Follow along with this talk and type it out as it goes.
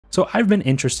So I've been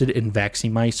interested in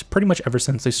Vaxee mice pretty much ever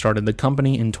since they started the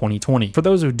company in 2020. For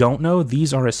those who don't know,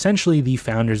 these are essentially the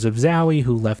founders of Zowie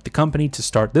who left the company to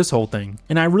start this whole thing.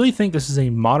 And I really think this is a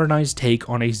modernized take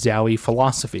on a Zowie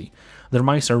philosophy. Their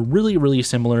mice are really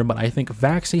similar, but I think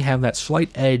Vaxee have that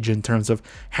slight edge in terms of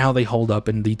how they hold up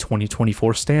in the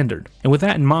 2024 standard. And with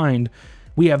that in mind,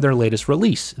 we have their latest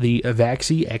release, the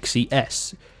Vaxee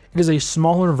XES. It is a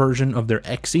smaller version of their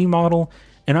XE model,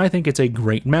 and I think it's a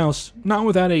great mouse, not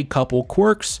without a couple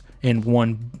quirks and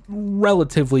one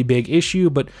relatively big issue,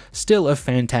 but still a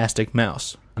fantastic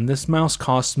mouse. And this mouse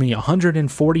costs me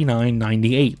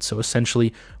 $149.98, so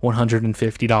essentially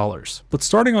 $150. But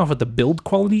starting off with the build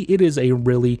quality, it is a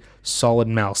really solid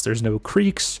mouse. There's no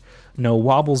creaks, no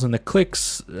wobbles in the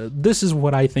clicks. This is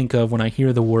what I think of when I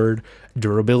hear the word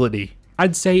durability.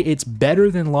 I'd say it's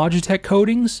better than Logitech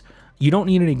coatings. You don't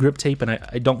need any grip tape, and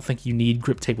I don't think you need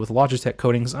grip tape with Logitech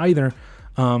coatings either.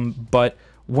 But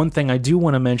one thing I do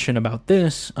want to mention about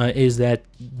this is that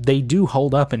they do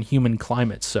hold up in humid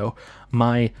climates. So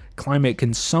my climate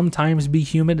can sometimes be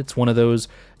humid. It's one of those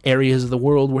areas of the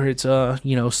world where it's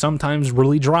sometimes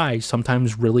really dry,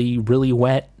 sometimes really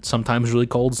wet, sometimes really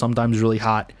cold, sometimes really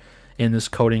hot. And this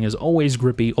coating is always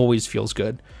grippy, always feels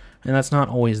good. And that's not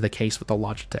always the case with the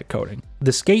Logitech coating.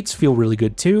 The skates feel really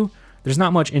good too. There's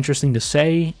not much interesting to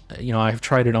say. I've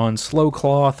tried it on slow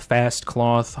cloth, fast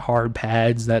cloth, hard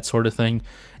pads, that sort of thing,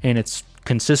 and it's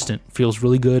consistent. Feels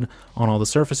really good on all the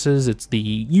surfaces. It's the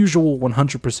usual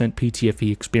 100%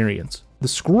 PTFE experience. The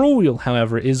scroll wheel,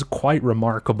 however, is quite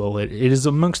remarkable. It is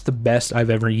amongst the best I've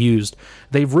ever used.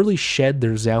 They've really shed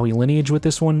their Zowie lineage with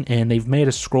this one, and they've made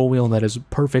a scroll wheel that is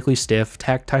perfectly stiff,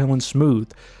 tactile, and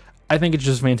smooth. I think it's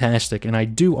just fantastic, and I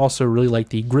do also really like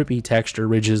the grippy texture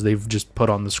ridges they've just put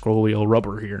on the scroll wheel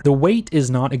rubber here. The weight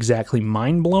is not exactly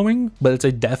mind-blowing, but it's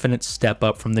a definite step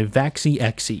up from the Vaxee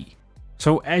XE.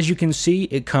 So as you can see,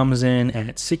 it comes in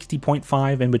at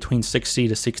 60.5 and between 60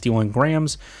 to 61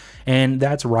 grams, and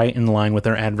that's right in line with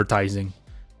their advertising.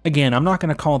 Again, I'm not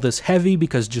going to call this heavy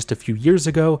because just a few years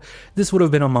ago, this would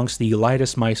have been amongst the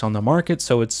lightest mice on the market,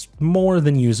 so it's more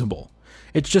than usable.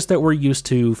 It's just that we're used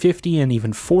to 50 and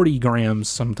even 40 grams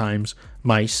sometimes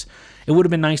mice. It would have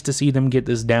been nice to see them get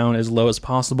this down as low as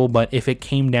possible, but if it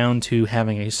came down to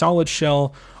having a solid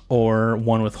shell or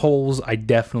one with holes, I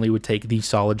definitely would take the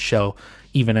solid shell,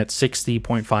 even at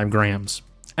 60.5 grams.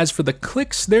 As for the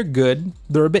clicks, they're good.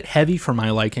 They're a bit heavy for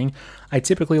my liking. I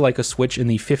typically like a switch in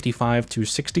the 55 to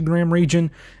 60 gram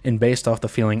region, and based off the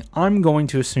feeling, I'm going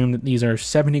to assume that these are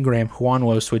 70 gram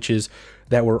Huanwo switches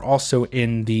that were also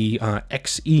in the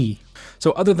XE.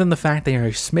 So other than the fact they are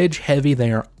a smidge heavy,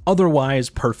 they are otherwise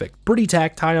perfect. Pretty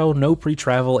tactile, no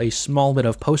pre-travel, a small bit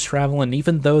of post-travel, and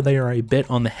even though they are a bit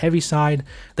on the heavy side,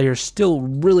 they are still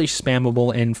really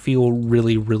spammable and feel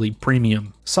really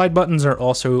premium. Side buttons are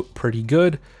also pretty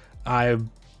good. I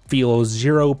feel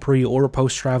zero pre or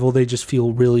post-travel, they just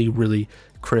feel really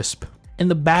crisp.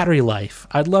 And the battery life,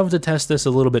 I'd love to test this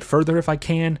a little bit further if I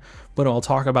can, but I'll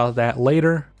talk about that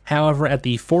later. However, at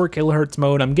the 4 kHz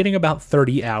mode, I'm getting about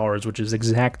 30 hours, which is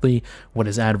exactly what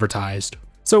is advertised.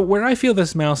 So where I feel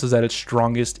this mouse is at its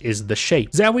strongest is the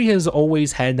shape. Zowie has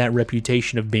always had that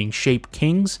reputation of being shape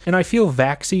kings, and I feel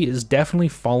Vaxee is definitely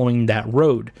following that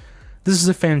road. This is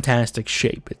a fantastic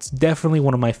shape. It's definitely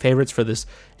one of my favorites for this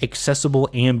accessible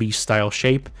ambi style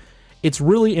shape. It's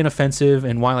really inoffensive,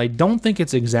 and while I don't think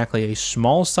it's exactly a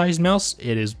small size mouse,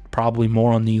 it is probably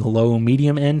more on the low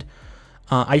medium end.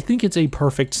 I think it's a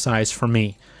perfect size for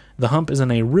me. The hump is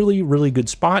in a really good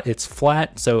spot. It's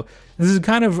flat, so this is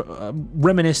kind of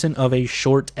reminiscent of a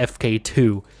short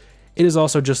FK2. It is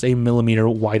also just a millimeter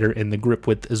wider in the grip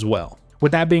width as well.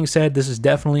 With that being said, this is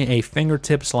definitely a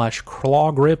fingertip /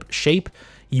 claw grip shape.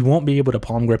 You won't be able to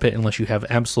palm grip it unless you have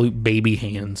absolute baby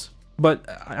hands. But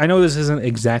I know this isn't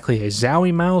exactly a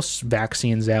Zowie mouse.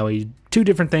 Vaxee and Zowie, two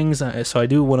different things, so I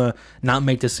do want to not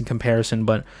make this in comparison,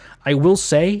 but I will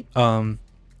say,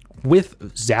 with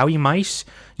Zowie mice,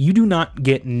 you do not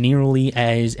get nearly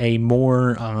as a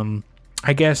more,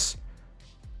 I guess,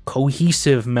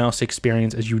 cohesive mouse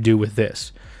experience as you do with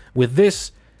this. With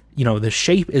this, the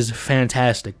shape is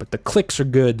fantastic, but the clicks are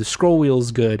good, the scroll wheel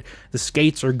is good, the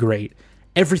skates are great.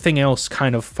 Everything else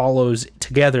kind of follows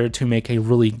together to make a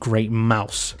really great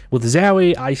mouse. With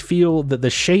Zowie, I feel that the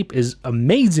shape is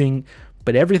amazing,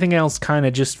 but everything else kind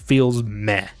of just feels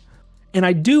meh. And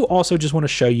I do also just want to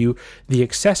show you the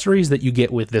accessories that you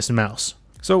get with this mouse.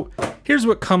 So here's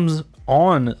what comes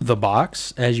on the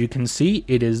box. As you can see,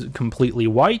 it is completely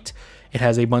white. It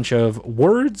has a bunch of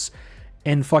words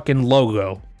and fucking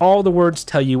logo. All the words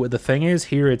tell you what the thing is.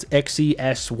 Here it's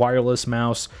XES wireless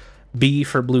mouse, B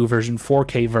for blue version,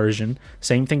 4K version.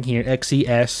 Same thing here,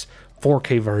 XES,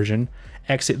 4K version.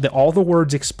 All the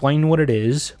words explain what it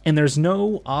is, and there's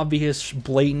no obvious,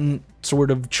 blatant,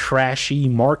 sort of trashy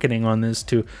marketing on this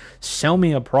to sell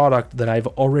me a product that I've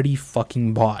already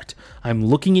fucking bought. I'm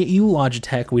looking at you,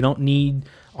 Logitech. We don't need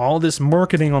all this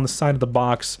marketing on the side of the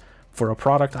box for a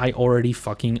product I already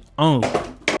fucking own.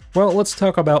 Well, let's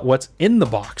talk about what's in the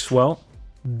box. Well,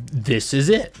 this is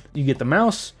it. You get the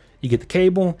mouse, you get the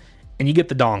cable, and you get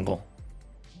the dongle.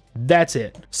 That's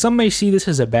it. Some may see this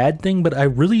as a bad thing, but I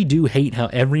really do hate how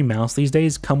every mouse these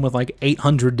days come with like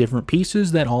 800 different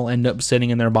pieces that all end up sitting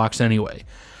in their box anyway.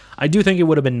 I do think it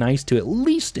would have been nice to at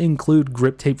least include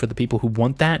grip tape for the people who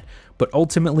want that, but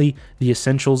ultimately the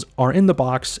essentials are in the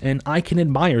box and I can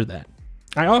admire that.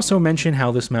 I also mentioned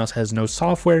how this mouse has no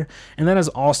software, and that is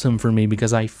awesome for me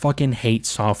because I fucking hate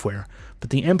software, but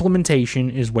the implementation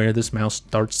is where this mouse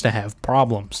starts to have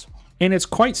problems. And it's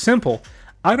quite simple.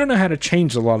 I don't know how to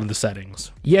change a lot of the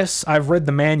settings. Yes, I've read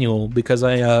the manual because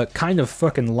I kind of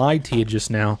fucking lied to you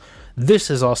just now. This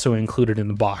is also included in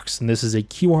the box, and this is a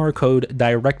QR code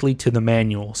directly to the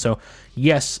manual. So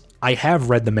yes, I have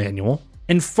read the manual,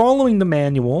 and following the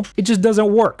manual, it just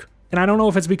doesn't work. And I don't know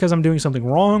if it's because I'm doing something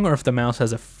wrong or if the mouse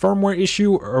has a firmware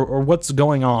issue or what's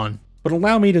going on. But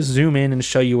allow me to zoom in and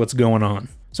show you what's going on.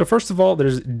 So first of all,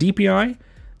 there's DPI.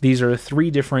 These are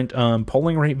 3 different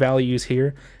polling rate values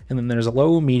here, and then there's a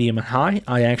low, medium, and high.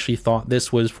 I actually thought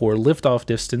this was for liftoff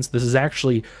distance. This is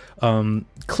actually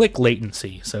click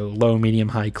latency, so low, medium,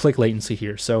 high click latency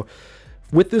here. So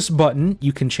with this button,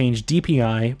 you can change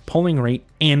DPI, polling rate,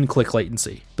 and click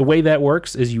latency. The way that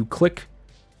works is you click,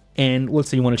 and let's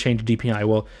say you want to change DPI.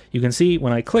 Well, you can see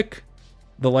when I click,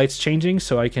 the light's changing,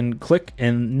 so I can click,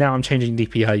 and now I'm changing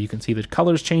DPI. You can see the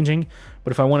color's changing, but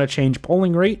if I want to change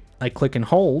polling rate, I click and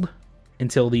hold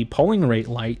until the polling rate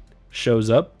light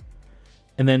shows up,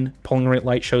 and then polling rate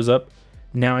light shows up.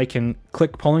 Now I can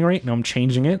click polling rate, now I'm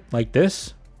changing it like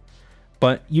this,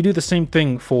 but you do the same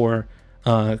thing for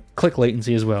click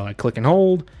latency as well. I click and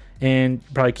hold, and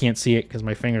you probably can't see it because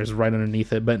my finger is right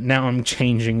underneath it, but now I'm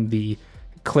changing the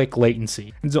click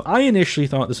latency. And so I initially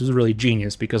thought this was really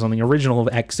genius because on the original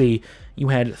of XE, you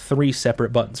had 3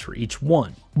 separate buttons for each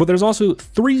one. But there's also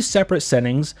 3 separate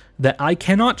settings that I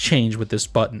cannot change with this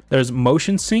button. There's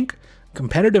motion sync,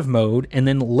 competitive mode, and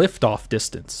then liftoff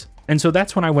distance. And so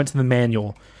that's when I went to the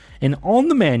manual. And on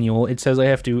the manual, it says I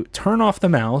have to turn off the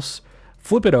mouse,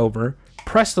 flip it over,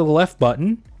 press the left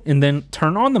button, and then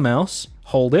turn on the mouse,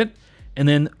 hold it, and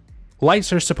then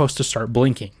lights are supposed to start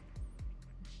blinking.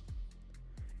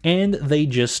 And they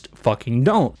just fucking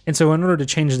don't. And so in order to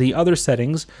change the other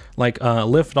settings, like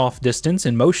lift-off distance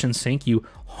and motion sync, you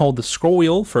hold the scroll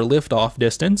wheel for lift-off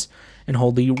distance and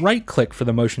hold the right click for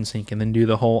the motion sync and then do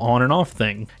the whole on and off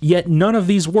thing. Yet none of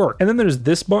these work. And then there's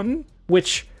this button,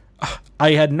 which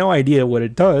I had no idea what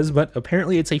it does, but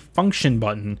apparently it's a function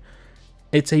button.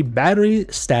 It's a battery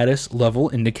status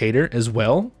level indicator as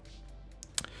well.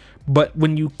 But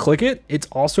when you click it, it's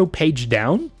also page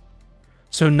down.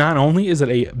 So not only is it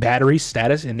a battery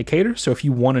status indicator, so if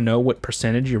you want to know what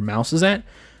percentage your mouse is at,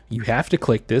 you have to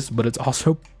click this, but it's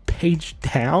also page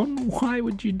down? Why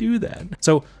would you do that?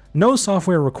 So no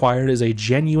software required is a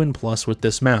genuine plus with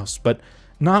this mouse, but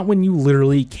not when you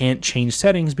literally can't change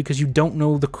settings because you don't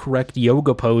know the correct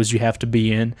yoga pose you have to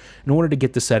be in order to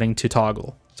get the setting to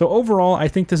toggle. So overall, I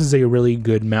think this is a really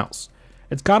good mouse.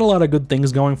 It's got a lot of good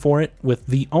things going for it, with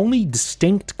the only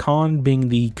distinct con being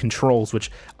the controls, which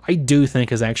I do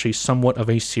think is actually somewhat of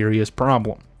a serious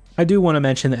problem. I do want to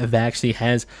mention that Vaxee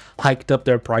has hiked up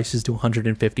their prices to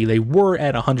 $150. They were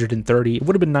at $130. It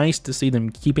would have been nice to see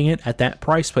them keeping it at that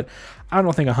price, but I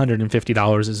don't think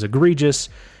 $150 is egregious.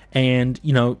 And,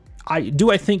 you know, I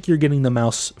think you're getting the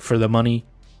mouse for the money?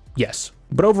 Yes.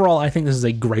 But overall, I think this is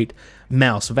a great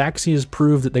mouse. Vaxee has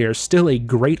proved that they are still a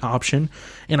great option,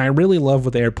 and I really love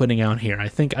what they are putting out here. I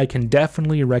think I can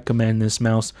definitely recommend this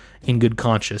mouse in good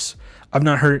conscience. I've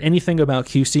not heard anything about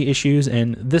QC issues,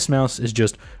 and this mouse is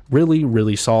just really,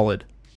 really solid.